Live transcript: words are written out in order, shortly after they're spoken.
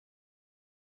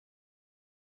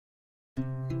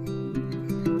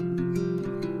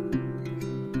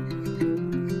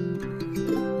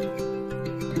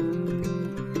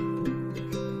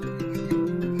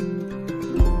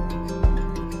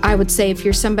I would say if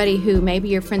you're somebody who maybe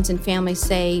your friends and family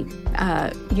say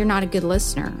you're not a good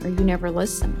listener or you never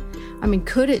listen, I mean,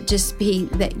 could it just be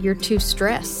that you're too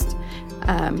stressed?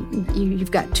 You've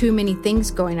got too many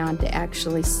things going on to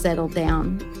actually settle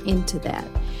down into that.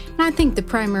 And I think the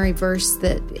primary verse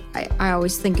that I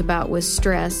always think about with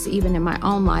stress, even in my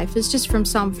own life, is just from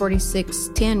Psalm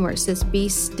 46:10, where it says, "Be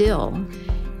still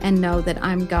and know that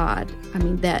I'm God." I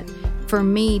mean, that for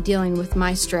me, dealing with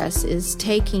my stress is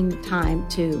taking time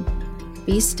to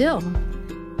be still.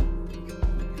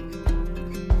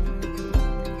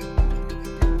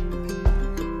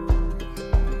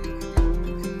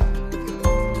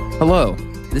 Hello,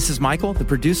 this is Michael, the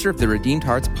producer of the Redeemed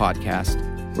Hearts podcast,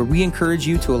 where we encourage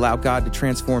you to allow God to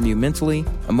transform you mentally,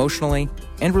 emotionally,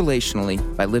 and relationally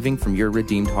by living from your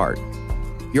redeemed heart.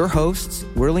 Your hosts,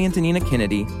 Worley and Danina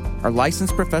Kennedy, are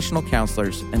licensed professional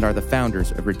counselors and are the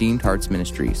founders of Redeemed Hearts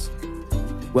Ministries.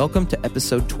 Welcome to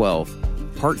episode 12,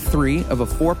 part 3 of a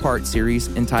 4-part series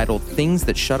entitled Things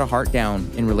That Shut a Heart Down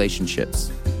in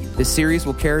Relationships. This series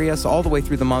will carry us all the way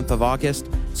through the month of August,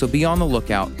 so be on the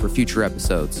lookout for future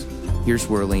episodes. Here's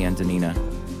Worley and Danina.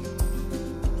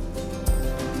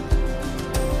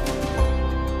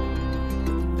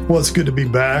 Well, it's good to be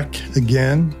back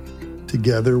again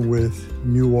together with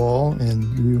you all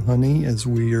and you, honey, as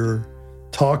we are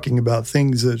talking about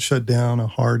things that shut down a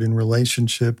heart in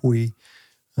relationship. We,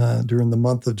 during the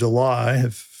month of July,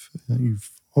 you've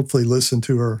hopefully listened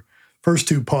to our first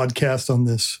 2 podcasts on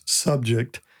this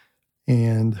subject,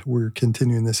 and we're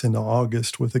continuing this into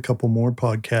August with a couple more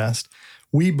podcasts.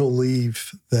 We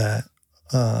believe that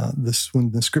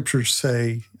when the scriptures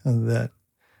say that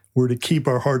we're to keep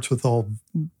our hearts with all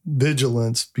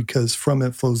vigilance because from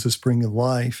it flows the spring of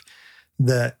life,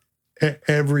 that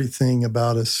everything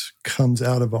about us comes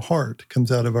out of a heart,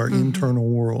 comes out of our internal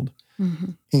world.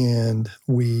 And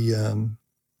we,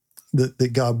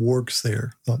 that God works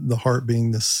there, the heart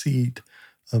being the seat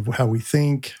of how we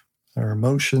think, our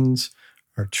emotions,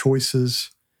 our choices.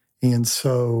 And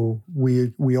so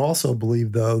we also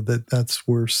believe, though, that that's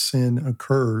where sin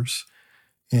occurs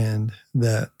and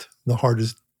that the heart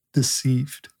is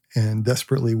deceived and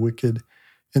desperately wicked.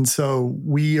 And so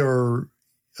we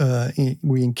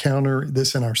encounter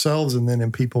this in ourselves and then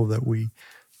in people that we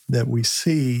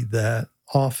see, that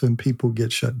often people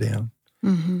get shut down.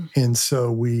 And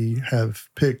so we have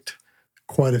picked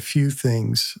quite a few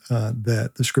things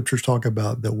that the scriptures talk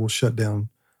about that will shut down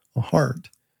a heart.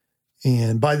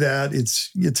 And by that, it's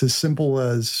as simple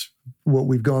as what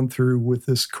we've gone through with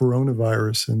this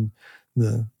coronavirus and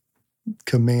the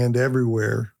command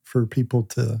everywhere for people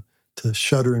to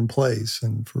shutter in place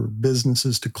and for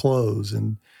businesses to close,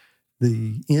 and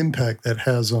the impact that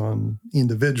has on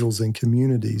individuals and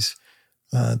communities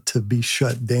to be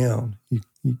shut down.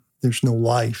 There's no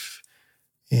life,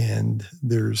 and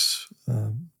there's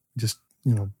just,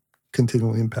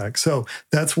 continual impact. So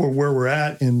that's where we're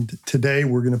at. And today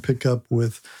we're going to pick up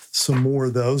with some more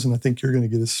of those. And I think you're going to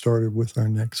get us started with our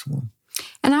next one.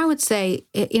 And I would say,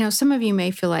 some of you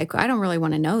may feel like, I don't really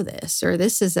want to know this, or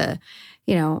this is a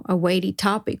weighty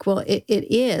topic. Well, it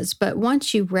is. But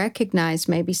once you recognize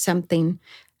maybe something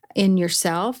in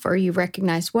yourself, or you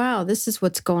recognize, wow, this is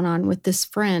what's going on with this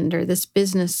friend or this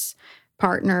business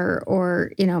partner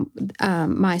or,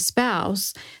 my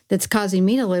spouse that's causing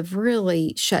me to live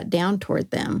really shut down toward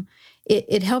them.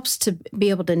 It helps to be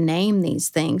able to name these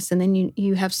things. And then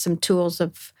you have some tools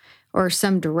or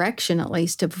some direction, at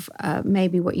least, of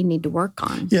maybe what you need to work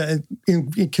on. Yeah,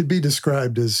 it could be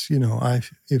described as,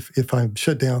 if I'm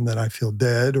shut down, that I feel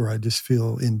dead, or I just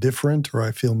feel indifferent, or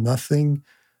I feel nothing.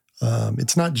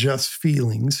 It's not just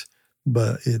feelings,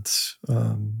 but it's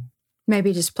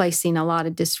maybe just placing a lot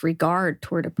of disregard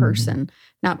toward a person,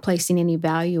 not placing any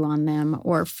value on them,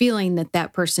 or feeling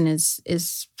that person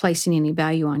is placing any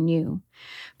value on you.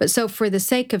 But so for the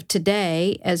sake of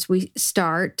today, as we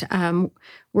start,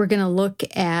 we're going to look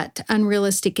at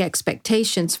unrealistic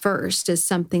expectations first as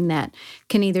something that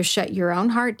can either shut your own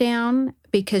heart down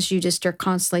because you just are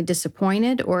constantly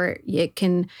disappointed, or it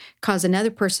can cause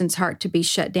another person's heart to be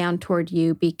shut down toward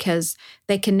you because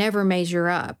they can never measure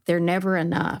up. They're never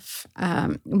enough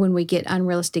when we get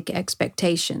unrealistic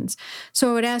expectations.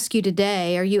 So I would ask you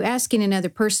today, are you asking another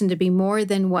person to be more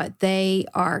than what they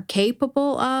are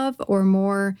capable of, or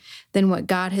more than what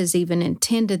God has even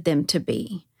intended them to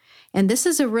be? And this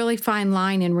is a really fine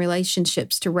line in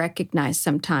relationships to recognize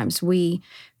sometimes. We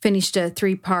finished a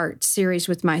 3-part series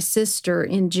with my sister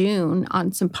in June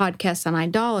on some podcasts on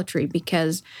idolatry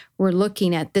because we're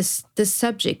looking at this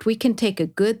subject. We can take a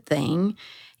good thing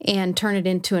and turn it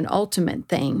into an ultimate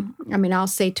thing. I mean, I'll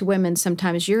say to women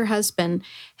sometimes, your husband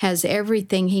has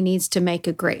everything he needs to make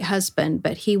a great husband,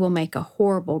 but he will make a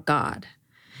horrible God.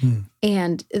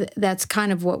 And that's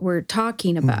kind of what we're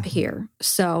talking about here.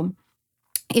 So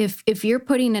if you're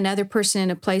putting another person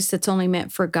in a place that's only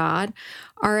meant for God,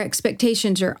 our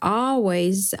expectations are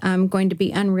always going to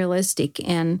be unrealistic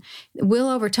and will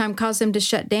over time cause them to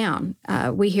shut down.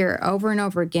 We hear over and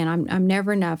over again, I'm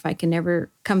never enough. I can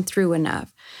never come through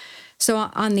enough. So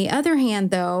on the other hand,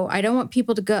 though, I don't want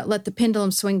people to let the pendulum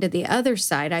swing to the other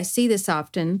side. I see this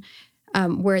often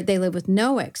where they live with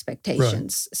no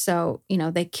expectations. Right. So,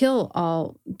 they kill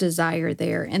all desire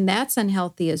there, and that's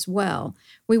unhealthy as well.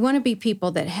 We want to be people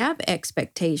that have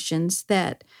expectations,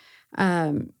 that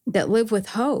live with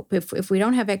hope. If we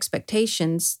don't have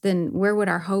expectations, then where would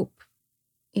our hope,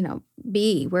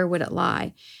 be? Where would it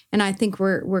lie? And I think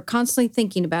we're constantly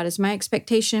thinking about, is my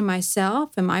expectation in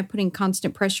myself? Am I putting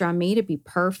constant pressure on me to be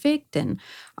perfect and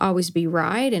always be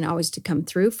right and always to come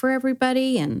through for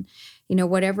everybody and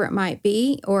whatever it might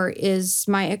be? Or is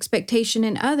my expectation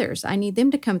in others? I need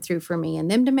them to come through for me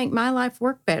and them to make my life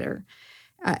work better.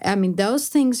 Those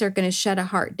things are going to shut a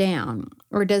heart down.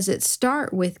 Or does it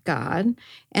start with God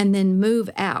and then move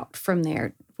out from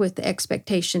there with the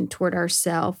expectation toward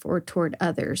ourselves or toward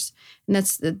others? And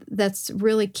that's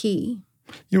really key.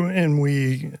 And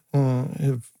we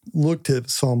have looked at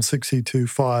Psalm 62,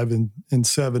 5 and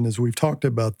 7 as we've talked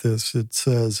about this. It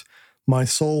says, "My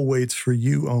soul waits for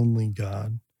you only,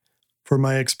 God, for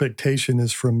my expectation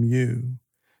is from you.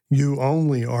 You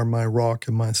only are my rock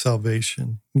and my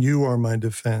salvation. You are my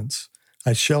defense.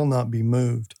 I shall not be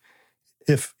moved."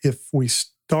 If we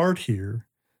start here,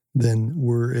 then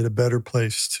we're at a better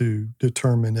place to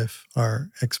determine if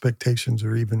our expectations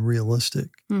are even realistic.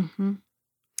 Mm-hmm.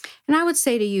 And I would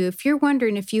say to you, if you're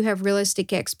wondering if you have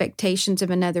realistic expectations of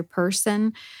another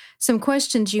person, some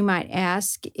questions you might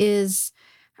ask is,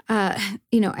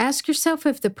 ask yourself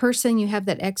if the person you have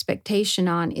that expectation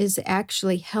on is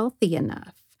actually healthy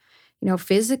enough,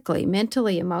 physically,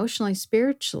 mentally, emotionally,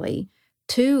 spiritually,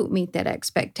 to meet that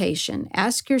expectation.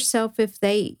 Ask yourself if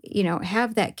they,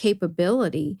 have that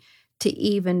capability to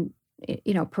even,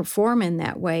 perform in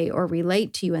that way or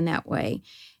relate to you in that way.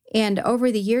 And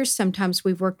over the years, sometimes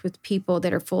we've worked with people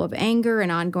that are full of anger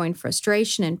and ongoing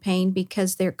frustration and pain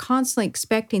because they're constantly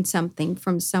expecting something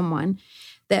from someone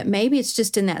that maybe it's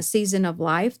just in that season of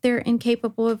life they're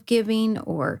incapable of giving,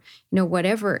 or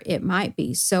whatever it might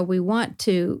be. So we want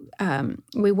to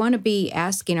be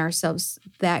asking ourselves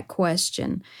that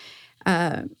question.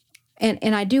 And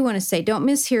I do want to say, don't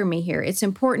mishear me here. It's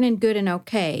important and good and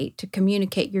okay to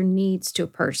communicate your needs to a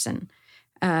person,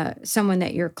 someone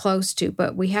that you're close to,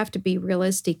 but we have to be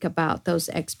realistic about those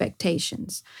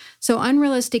expectations. So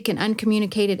unrealistic and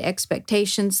uncommunicated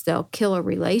expectations, they'll kill a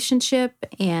relationship,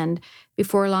 and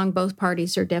before long, both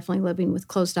parties are definitely living with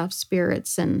closed off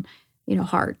spirits and,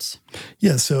 hearts.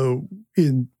 Yeah. So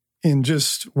in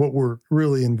just what we're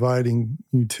really inviting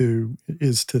you to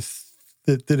is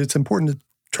that it's important to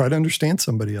try to understand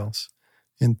somebody else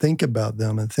and think about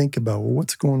them and think about, well,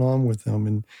 what's going on with them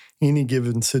in any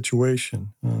given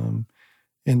situation. And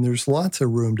there's lots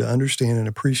of room to understand and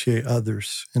appreciate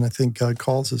others. And I think God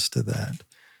calls us to that.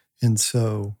 And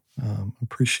so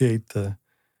appreciate the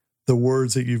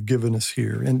words that you've given us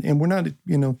here. And we're not,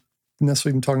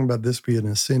 necessarily even talking about this being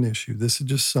a sin issue. This is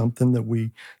just something that we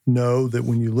know that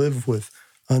when you live with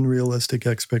unrealistic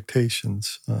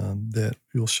expectations, that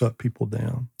you'll shut people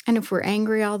down. And if we're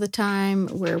angry all the time,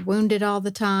 we're wounded all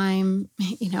the time,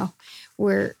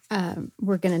 we're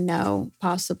going to know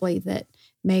possibly that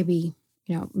maybe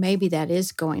that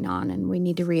is going on, and we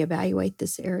need to reevaluate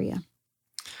this area.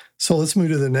 So let's move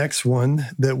to the next one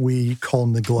that we call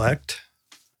neglect.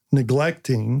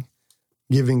 Neglecting,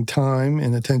 giving time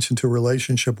and attention to a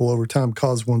relationship will over time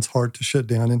cause one's heart to shut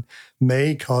down and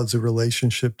may cause a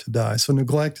relationship to die. So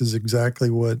neglect is exactly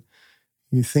what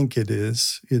you think it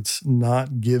is. It's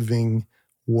not giving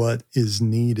what is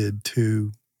needed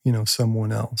to,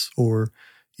 someone else, or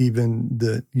even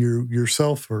that you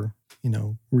yourself are,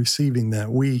 receiving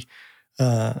that. We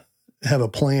have a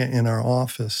plant in our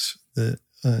office that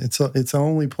it's the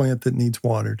only plant that needs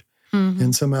watered. Mm-hmm.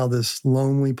 And somehow this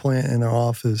lonely plant in our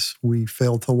office, we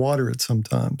fail to water it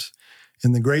sometimes.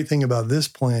 And the great thing about this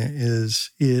plant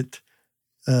is it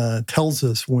tells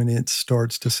us when it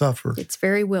starts to suffer. It's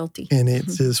very wilty. And it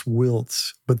just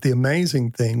wilts. But the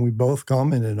amazing thing we both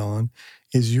commented on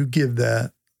is you give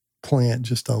that plant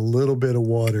just a little bit of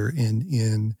water,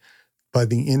 and by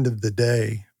the end of the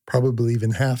day, probably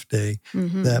even half day,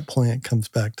 that plant comes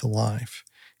back to life.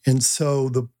 And so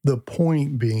the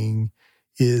point being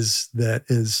is that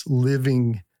as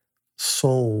living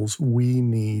souls, we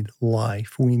need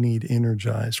life. We need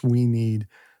energized. We need,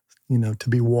 to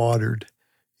be watered.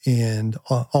 And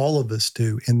all of us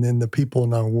do. And then the people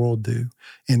in our world do.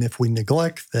 And if we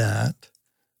neglect that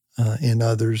in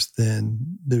others,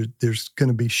 then there's going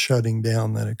to be shutting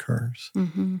down that occurs.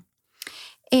 Mm-hmm.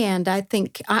 And I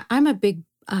think I'm a big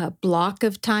block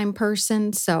of time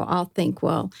person. So I'll think,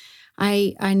 well,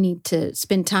 I need to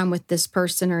spend time with this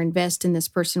person or invest in this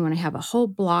person when I have a whole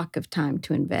block of time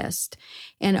to invest.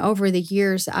 And over the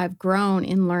years, I've grown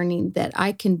in learning that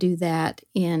I can do that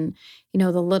in,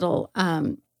 the little,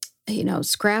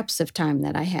 scraps of time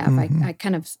that I have. Mm-hmm. I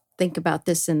kind of think about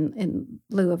this in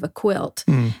lieu of a quilt,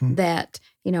 mm-hmm. that,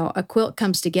 a quilt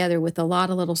comes together with a lot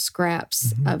of little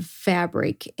scraps mm-hmm. of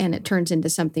fabric and it turns into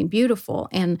something beautiful.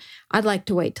 And I'd like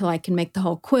to wait till I can make the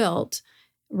whole quilt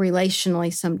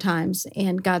relationally sometimes.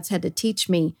 And God's had to teach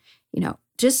me,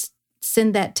 just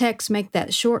send that text, make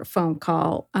that short phone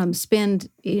call, spend,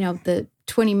 the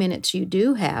 20 minutes you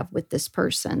do have with this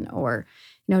person, or,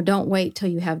 don't wait till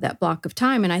you have that block of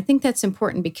time. And I think that's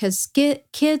important because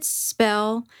kids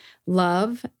spell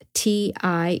love,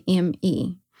 Time.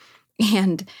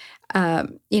 And,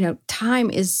 time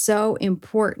is so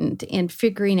important in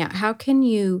figuring out how can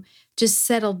you just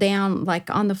settle down like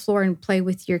on the floor and play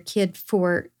with your kid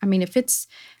for, if it's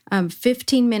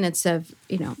 15 minutes of,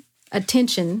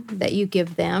 attention that you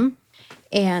give them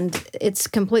and it's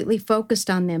completely focused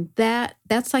on them,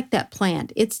 that's like that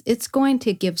plant. It's going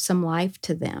to give some life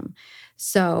to them.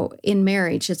 So in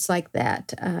marriage, it's like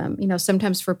that.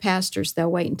 Sometimes for pastors, they'll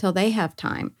wait until they have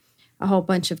time, a whole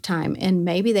bunch of time, and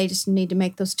maybe they just need to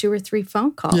make those 2 or 3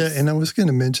 phone calls. Yeah, and I was going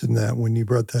to mention that when you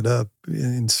brought that up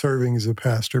in serving as a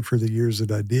pastor for the years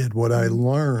that I did, what I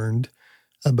learned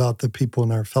about the people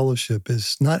in our fellowship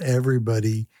is not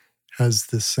everybody has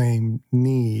the same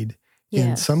need. Yes.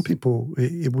 And some people,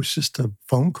 it was just a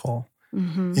phone call.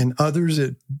 Mm-hmm. And others,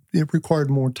 it required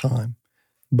more time.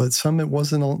 But some, it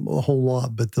wasn't a whole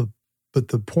lot. But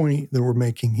the point that we're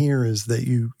making here is that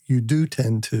you do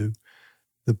tend to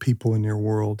the people in your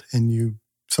world, and you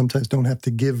sometimes don't have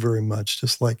to give very much,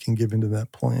 just like in giving to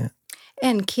that plant.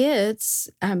 And kids,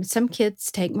 some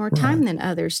kids take more time than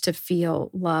others to feel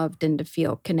loved and to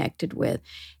feel connected with.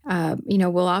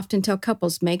 We'll often tell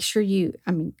couples, make sure you,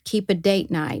 keep a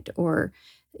date night or,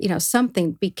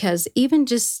 something, because even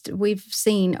just we've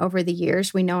seen over the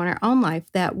years, we know in our own life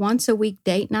that once a week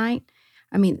date night,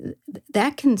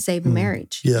 that can save a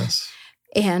marriage. Yes.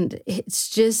 And it's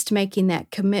just making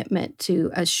that commitment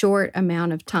to a short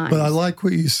amount of time. But I like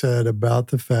what you said about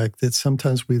the fact that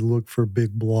sometimes we look for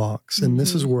big blocks. And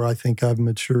this is where I think I've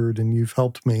matured, and you've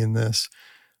helped me in this,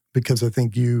 because I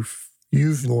think you've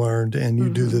learned, and you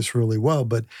do this really well,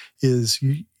 but is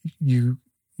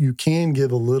you can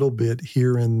give a little bit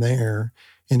here and there,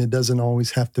 and it doesn't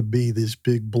always have to be these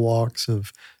big blocks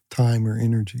of time or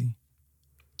energy.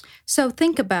 So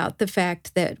think about the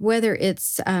fact that whether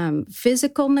it's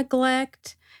physical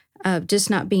neglect, just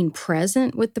not being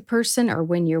present with the person, or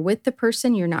when you're with the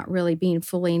person, you're not really being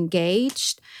fully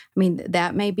engaged.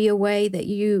 That may be a way that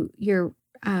you're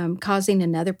causing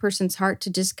another person's heart to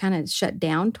just kind of shut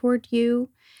down toward you.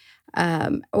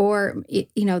 Or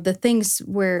the things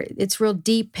where it's real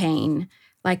deep pain,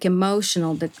 like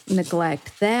emotional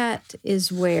neglect, that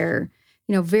is where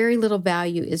very little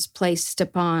value is placed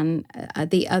upon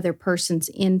the other person's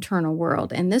internal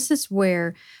world. And this is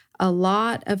where a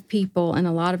lot of people and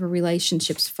a lot of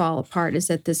relationships fall apart, is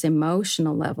at this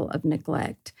emotional level of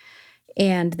neglect.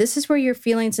 And this is where your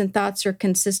feelings and thoughts are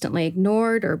consistently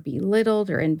ignored or belittled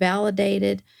or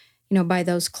invalidated, by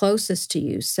those closest to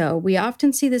you. So we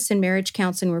often see this in marriage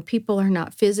counseling where people are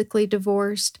not physically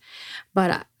divorced,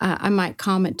 but I might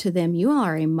comment to them, you all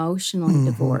are emotionally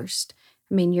divorced.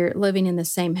 You're living in the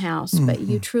same house, but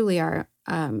you truly are,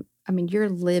 you're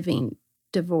living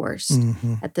divorced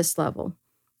at this level.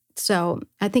 So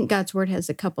I think God's word has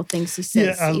a couple things he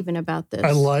says even about this.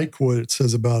 I like what it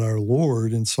says about our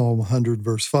Lord in Psalm 100,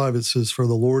 verse 5. It says, "For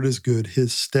the Lord is good.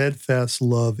 His steadfast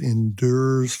love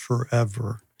endures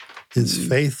forever. His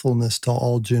faithfulness to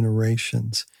all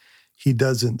generations. He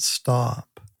doesn't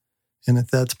stop." And if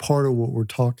that's part of what we're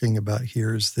talking about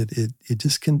here, is that it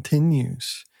just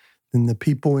continues. And the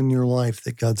people in your life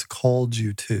that God's called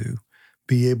you to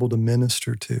be able to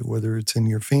minister to, whether it's in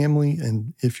your family,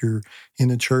 and if you're in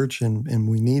a church, and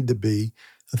we need to be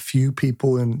a few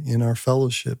people in our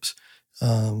fellowships,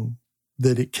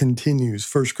 that it continues.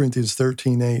 1 Corinthians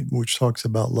 13:8, which talks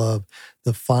about love,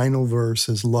 the final verse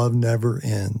is, love never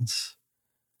ends.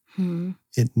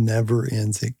 It never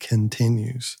ends. It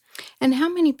continues. And how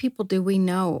many people do we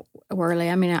know, Worley?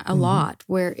 A lot,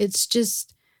 where it's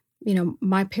just,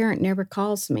 my parent never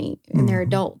calls me and they're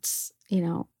adults,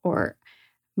 or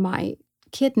my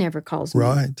kid never calls me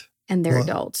Right. and they're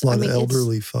adults. A lot of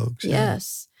elderly folks.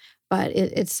 Yes. But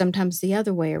it's sometimes the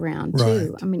other way around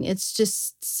too. Right. I mean, it's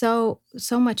just so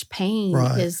much pain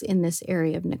is in this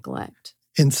area of neglect.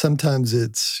 And sometimes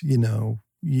it's,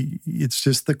 it's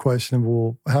just the question of,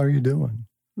 well, how are you doing?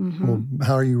 Mm-hmm. Well,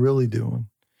 how are you really doing?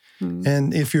 Mm-hmm.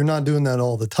 And if you're not doing that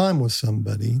all the time with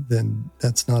somebody, then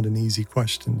that's not an easy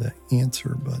question to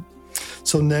answer. But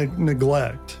so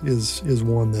neglect is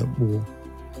one that will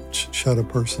shut a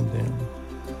person down.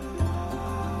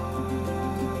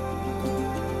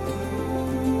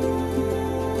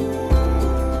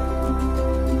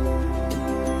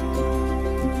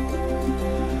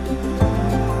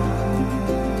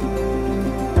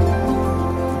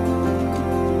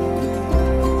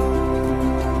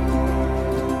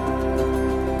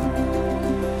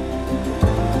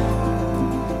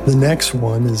 The next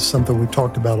one is something we've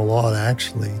talked about a lot,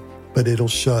 actually, but it'll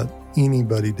shut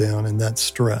anybody down, and that's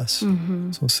stress.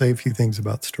 Mm-hmm. So say a few things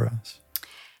about stress.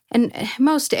 And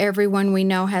most everyone we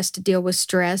know has to deal with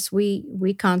stress.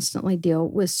 We constantly deal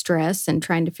with stress and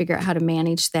trying to figure out how to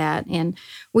manage that. And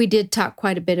we did talk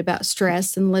quite a bit about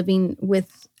stress and living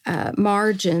with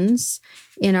margins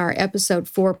in our episode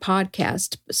 4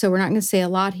 podcast. So we're not going to say a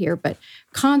lot here, but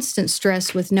constant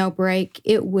stress with no break,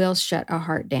 it will shut our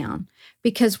heart down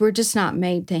because we're just not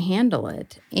made to handle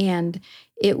it. And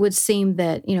it would seem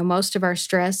that, most of our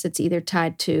stress, it's either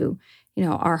tied to,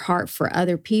 our heart for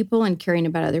other people and caring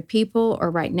about other people, or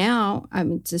right now,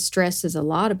 the stress is a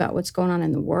lot about what's going on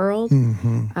in the world.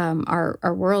 Mm-hmm.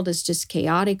 Our world is just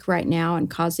chaotic right now and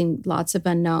causing lots of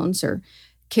unknowns or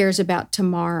cares about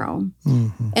tomorrow.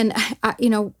 Mm-hmm.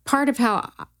 And, part of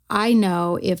how I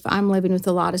know if I'm living with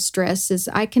a lot of stress is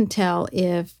I can tell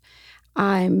if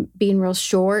I'm being real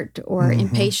short or mm-hmm.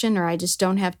 impatient or I just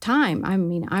don't have time.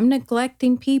 I'm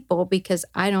neglecting people because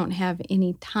I don't have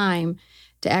any time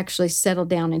to actually settle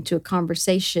down into a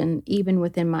conversation, even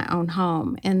within my own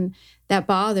home. And that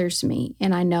bothers me.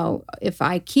 And I know if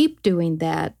I keep doing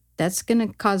that, that's going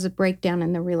to cause a breakdown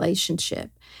in the relationship.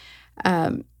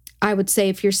 I would say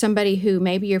if you're somebody who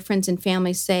maybe your friends and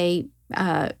family say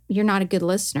you're not a good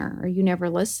listener or you never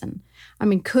listen.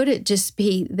 Could it just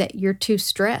be that you're too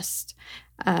stressed?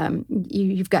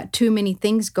 You've got too many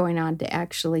things going on to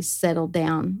actually settle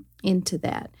down into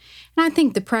that. And I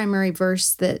think the primary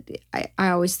verse that I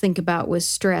always think about with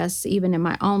stress, even in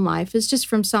my own life, is just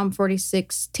from Psalm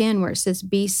 46:10, where it says,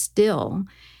 "Be still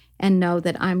and know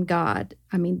that I'm God."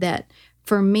 That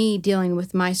for me, dealing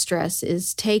with my stress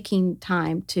is taking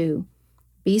time to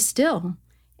be still.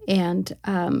 And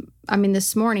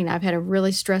this morning I've had a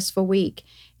really stressful week,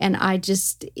 and I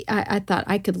thought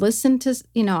I could listen to,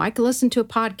 listen to a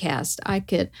podcast. I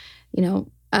could,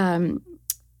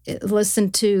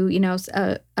 listen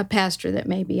to, a pastor that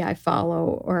maybe I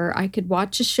follow, or I could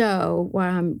watch a show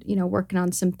while I'm, working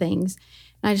on some things.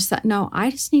 And I just thought, no, I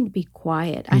just need to be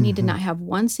quiet. Mm-hmm. I need to not have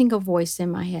one single voice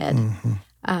in my head. Mm-hmm.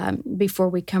 Before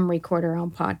we come record our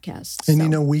own podcast.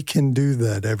 And, we can do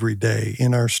that every day.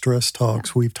 In our stress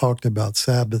talks, we've talked about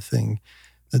Sabbathing.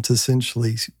 That's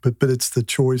essentially, but it's the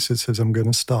choice that says, I'm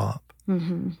going to stop.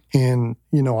 Mm-hmm. And,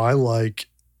 I like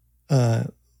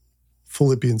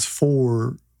Philippians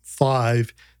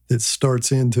 4:5 that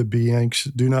starts into be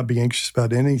anxious, do not be anxious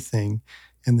about anything,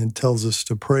 and then tells us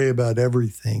to pray about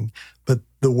everything. But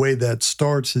the way that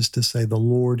starts is to say the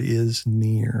Lord is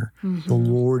near. Mm-hmm. The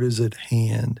Lord is at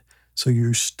hand. So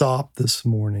you stopped this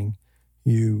morning.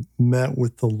 You met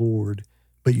with the Lord,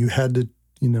 but you had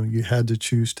to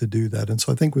choose to do that. And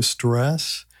so I think with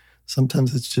stress,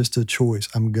 sometimes it's just a choice.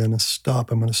 I'm going to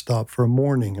stop. I'm going to stop for a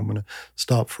morning. I'm going to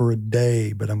stop for a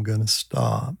day, but I'm going to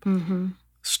stop. Mm-hmm.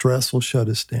 Stress will shut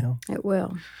us down. It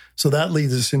will. So that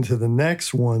leads us into the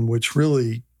next one, which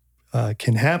really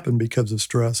can happen because of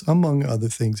stress, among other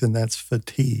things, and that's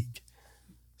fatigue.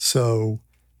 So,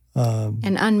 and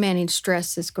unmanaged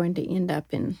stress is going to end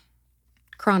up in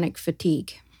chronic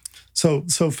fatigue. So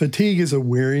fatigue is a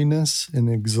weariness and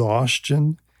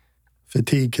exhaustion.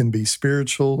 Fatigue can be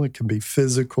spiritual, it can be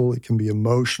physical, it can be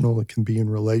emotional, it can be in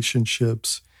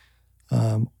relationships.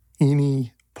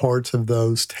 Any parts of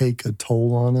those take a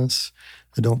toll on us.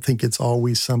 I don't think it's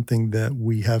always something that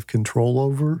we have control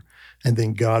over. And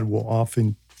then God will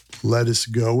often let us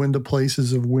go into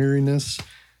places of weariness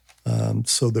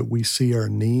so that we see our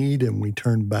need and we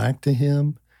turn back to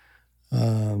Him.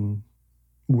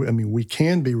 We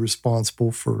can be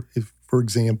responsible for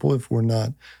example, if we're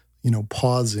not,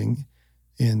 pausing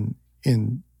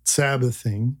in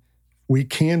Sabbathing, we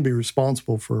can be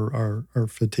responsible for our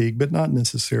fatigue, but not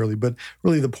necessarily. But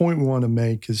really the point we want to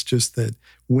make is just that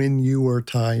when you are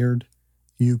tired,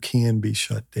 you can be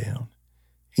shut down.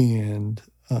 And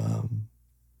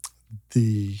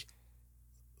the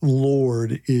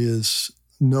Lord is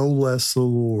no less the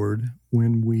Lord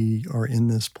when we are in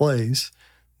this place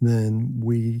than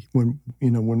when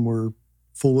we're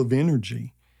full of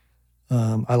energy.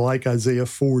 I like Isaiah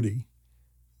 40,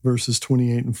 verses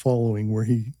 28 and following, where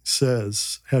he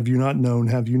says, "Have you not known,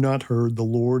 have you not heard, the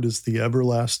Lord is the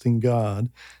everlasting God,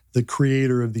 the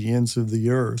creator of the ends of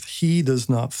the earth. He does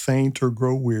not faint or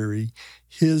grow weary.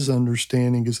 His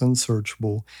understanding is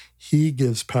unsearchable. He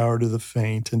gives power to the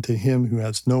faint, and to him who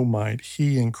has no might,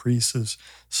 he increases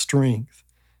strength."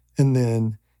 And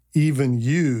then, even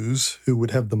yous who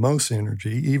would have the most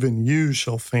energy, even you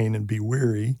shall faint and be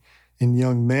weary, and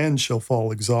young men shall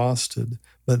fall exhausted.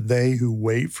 But they who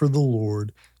wait for the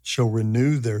Lord shall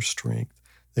renew their strength.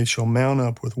 They shall mount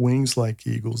up with wings like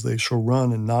eagles. They shall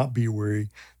run and not be weary.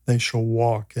 They shall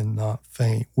walk and not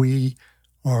faint. We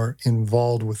are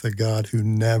involved with a God who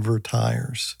never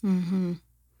tires. Mm-hmm.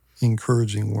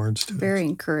 Encouraging words to us. Very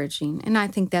encouraging. And I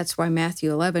think that's why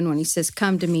Matthew 11, when he says,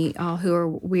 "Come to me, all who are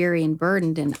weary and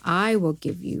burdened, and I will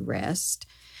give you rest."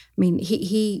 I mean,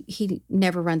 he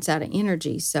never runs out of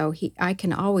energy, so I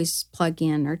can always plug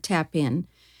in or tap in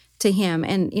to him.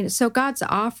 And so God's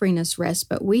offering us rest,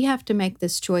 but we have to make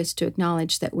this choice to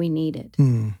acknowledge that we need it.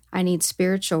 I need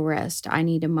spiritual rest. I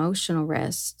need emotional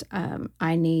rest.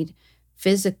 I need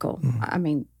physical. I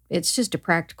mean, it's just a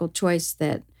practical choice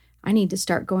that I need to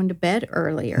start going to bed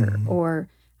earlier, or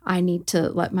I need to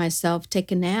let myself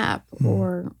take a nap,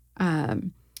 or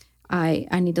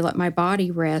I need to let my body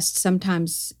rest.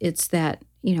 Sometimes it's that,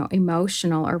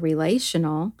 emotional or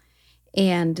relational.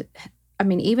 And I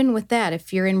mean, even with that,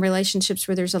 if you're in relationships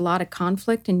where there's a lot of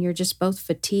conflict and you're just both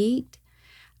fatigued,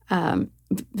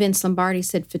 Vince Lombardi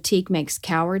said fatigue makes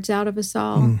cowards out of us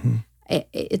all. Mm-hmm.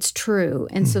 It's true.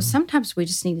 And so sometimes we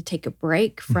just need to take a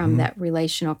break from that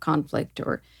relational conflict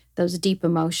or those deep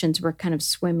emotions we're kind of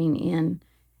swimming in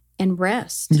and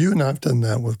rest. You and I have done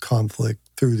that with conflict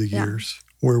through the years,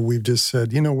 where we've just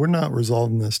said, we're not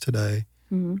resolving this today.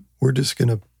 Mm-hmm. We're just going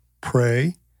to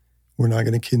pray. We're not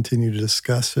going to continue to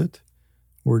discuss it.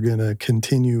 We're going to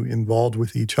continue involved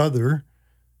with each other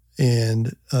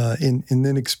and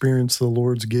then experience the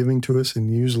Lord's giving to us,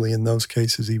 and usually in those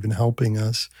cases even helping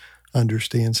us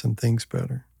understand some things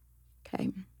better.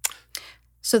 Okay.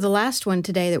 So the last one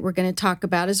today that we're going to talk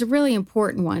about is a really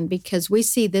important one, because we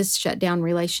see this shut down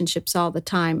relationships all the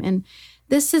time. And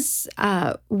this is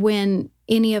when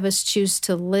any of us choose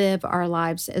to live our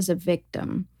lives as a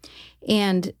victim.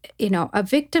 And, a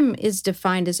victim is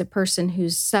defined as a person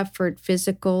who's suffered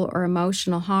physical or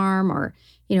emotional harm or,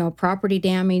 property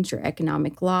damage or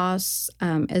economic loss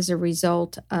as a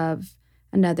result of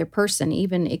another person.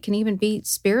 It can even be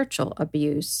spiritual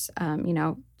abuse,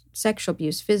 sexual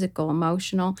abuse, physical,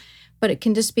 emotional, but it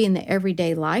can just be in the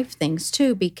everyday life things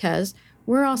too, because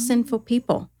we're all sinful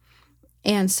people.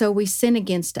 And so we sin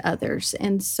against others.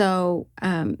 And so,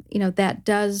 that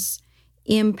does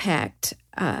impact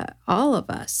all of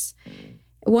us.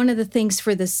 One of the things,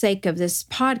 for the sake of this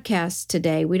podcast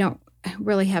today, we don't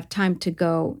really have time to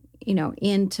go,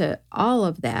 into all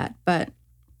of that, but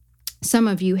some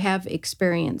of you have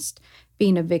experienced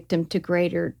being a victim to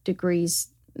greater degrees,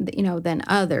 than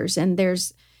others. And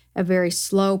there's a very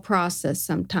slow process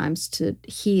sometimes to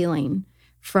healing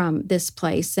from this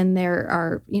place. And there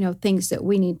are, things that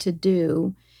we need to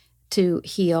do to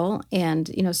heal. And,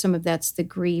 some of that's the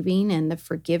grieving and the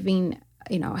forgiving,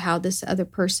 how this other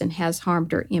person has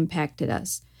harmed or impacted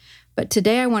us. But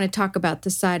today I want to talk about the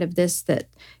side of this that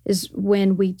is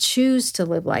when we choose to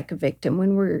live like a victim,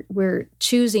 when we're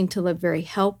choosing to live very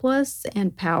helpless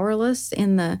and powerless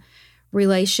in the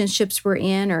relationships we're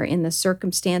in or in the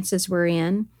circumstances we're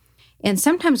in. And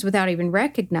sometimes without even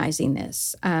recognizing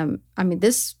this.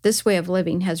 This way of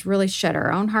living has really shut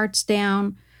our own hearts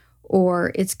down,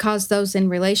 or it's caused those in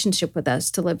relationship with us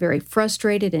to live very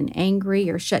frustrated and angry,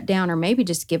 or shut down, or maybe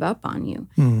just give up on you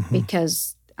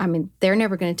because, they're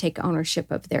never going to take ownership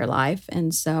of their life.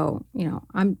 And so,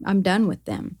 I'm done with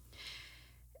them.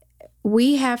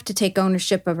 We have to take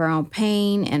ownership of our own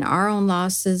pain and our own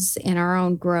losses and our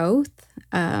own growth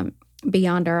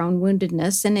beyond our own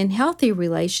woundedness. And in healthy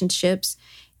relationships,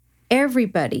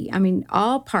 everybody,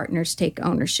 all partners take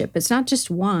ownership. It's not just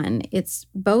one, it's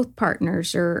both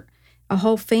partners or a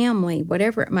whole family,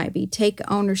 whatever it might be, take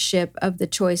ownership of the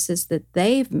choices that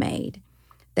they've made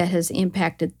that has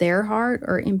impacted their heart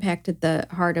or impacted the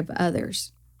heart of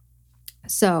others.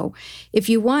 So if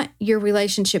you want your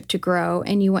relationship to grow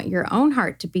and you want your own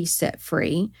heart to be set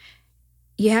free,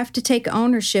 you have to take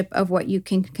ownership of what you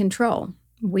can control.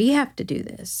 We have to do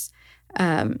this.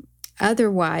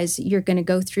 Otherwise, you're going to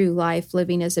go through life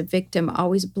living as a victim,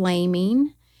 always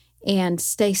blaming, and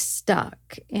stay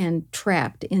stuck and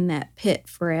trapped in that pit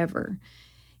forever.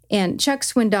 And Chuck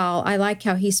Swindoll, I like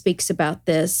how he speaks about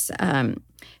this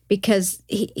because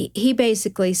he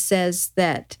basically says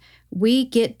that we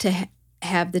get to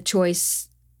have the choice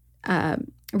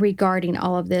regarding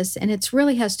all of this, and it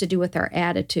really has to do with our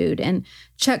attitude. And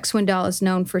Chuck Swindoll is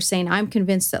known for saying, I'm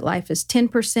convinced that life is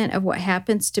 10% of what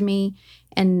happens to me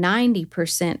and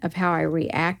 90% of how I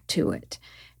react to it,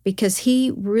 because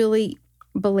he really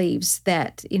believes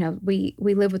that, we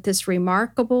live with this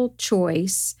remarkable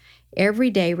choice every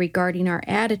day regarding our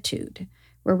attitude,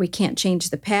 where we can't change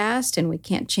the past and we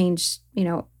can't change,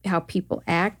 how people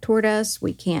act toward us.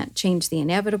 We can't change the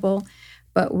inevitable,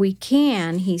 but we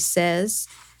can, he says,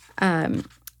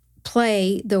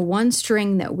 play the one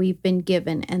string that we've been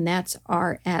given, and that's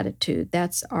our attitude.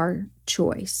 That's our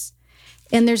choice.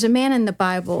 And there's a man in the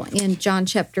Bible in John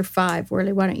chapter 5.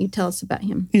 Worley, why don't you tell us about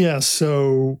him? Yeah,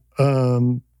 so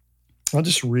I'll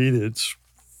just read it. It's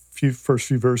first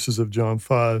few verses of John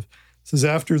 5. It says,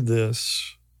 after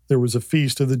this, there was a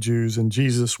feast of the Jews, and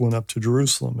Jesus went up to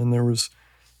Jerusalem. And there was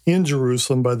in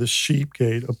Jerusalem by the sheep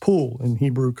gate a pool, in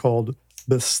Hebrew called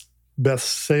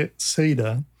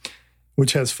Bethsaida,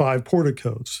 which has 5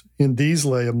 porticos. In these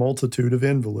lay a multitude of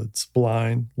invalids,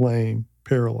 blind, lame,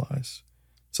 paralyzed.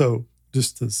 So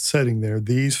just the setting there,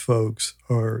 these folks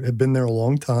have been there a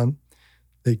long time.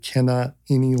 They cannot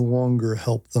any longer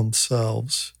help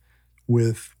themselves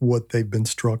with what they've been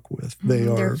struck with.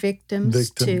 They're victims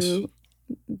to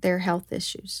their health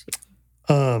issues.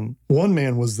 One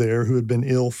man was there who had been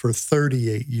ill for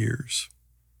 38 years.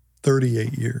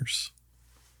 38 years.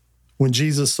 When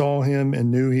Jesus saw him and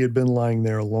knew he had been lying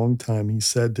there a long time, he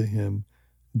said to him,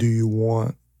 do you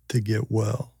want to get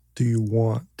well? Do you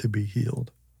want to be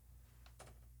healed?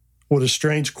 What a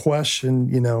strange question,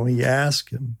 he asked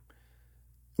him.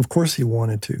 Of course he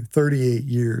wanted to. 38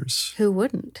 years. Who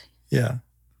wouldn't? Yeah.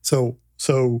 So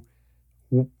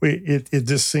it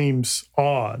just seems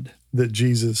odd that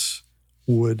Jesus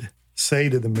would say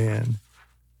to the man,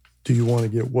 do you want to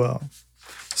get well?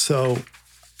 So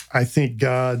I think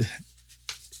God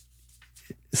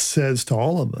says to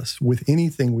all of us, with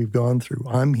anything we've gone through,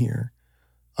 I'm here.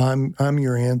 I'm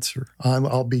your answer.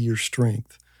 I'll be your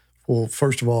strength. Well,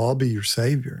 first of all, I'll be your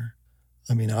Savior.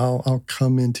 I mean, I'll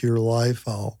come into your life.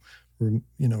 I'll,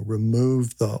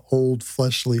 remove the old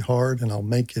fleshly heart and I'll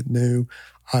make it new.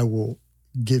 I will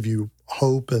give you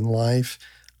hope and life.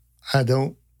 I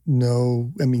don't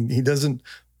know. I mean,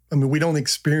 we don't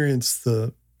experience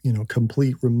the,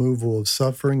 complete removal of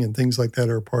suffering and things like that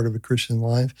are a part of a Christian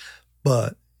life,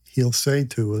 but he'll say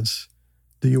to us,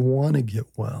 do you want to get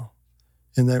well?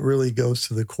 And that really goes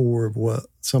to the core of what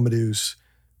somebody who's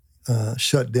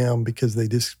shut down because they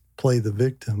just play the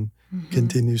victim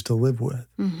continues to live with.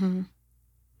 Mm-hmm.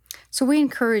 So we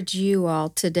encourage you all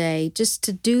today just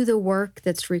to do the work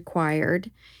that's required.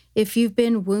 If you've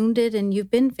been wounded and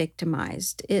you've been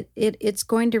victimized, it's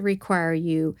going to require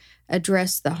you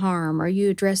address the harm or you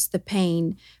address the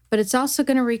pain, but it's also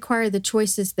going to require the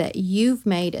choices that you've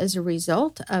made as a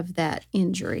result of that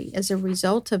injury, as a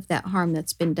result of that harm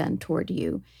that's been done toward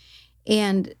you.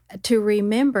 And to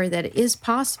remember that it is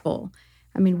possible.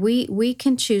 I mean, we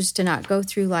can choose to not go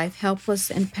through life helpless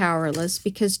and powerless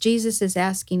because Jesus is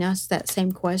asking us that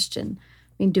same question.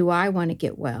 I mean, do I want to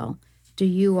get well? Do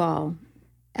you all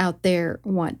out there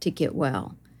want to get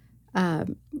well?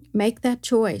 Make that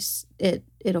choice.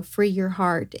 It'll free your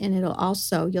heart, and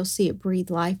you'll see it breathe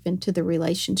life into the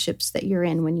relationships that you're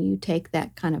in when you take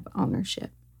that kind of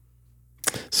ownership.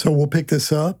 So we'll pick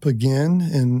this up again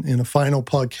in a final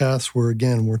podcast where,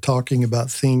 again, we're talking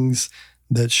about things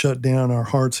that shut down our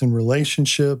hearts and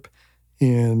relationship.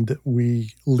 And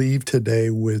we leave today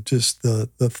with just the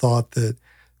thought that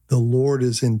the Lord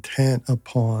is intent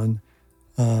upon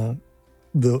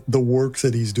the work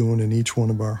that he's doing in each one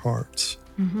of our hearts,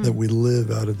 that we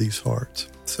live out of these hearts.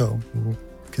 So we'll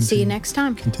continue. See you next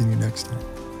time. Continue next time.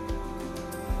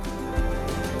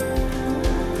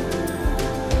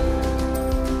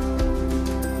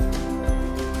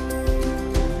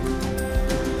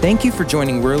 Thank you for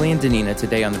joining Worley and Danina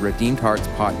today on the Redeemed Hearts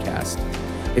podcast.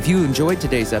 If you enjoyed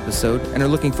today's episode and are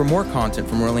looking for more content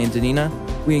from Worley and Danina,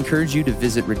 we encourage you to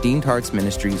visit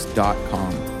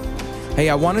redeemedheartsministries.com. Hey,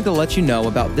 I wanted to let you know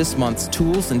about this month's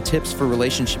Tools and Tips for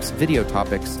Relationships video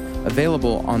topics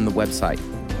available on the website.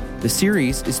 The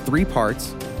series is 3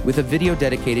 parts with a video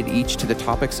dedicated each to the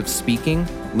topics of speaking,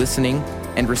 listening,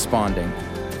 and responding.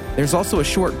 There's also a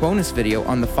short bonus video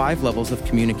on the 5 levels of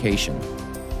communication.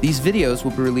 These videos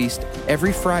will be released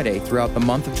every Friday throughout the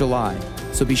month of July,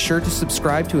 so be sure to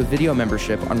subscribe to a video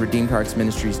membership on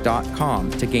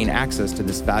redeemedheartsministries.com to gain access to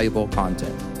this valuable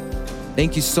content.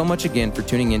 Thank you so much again for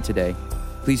tuning in today.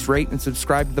 Please rate and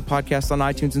subscribe to the podcast on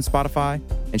iTunes and Spotify,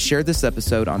 and share this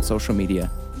episode on social media.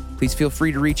 Please feel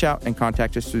free to reach out and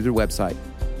contact us through their website.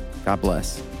 God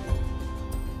bless.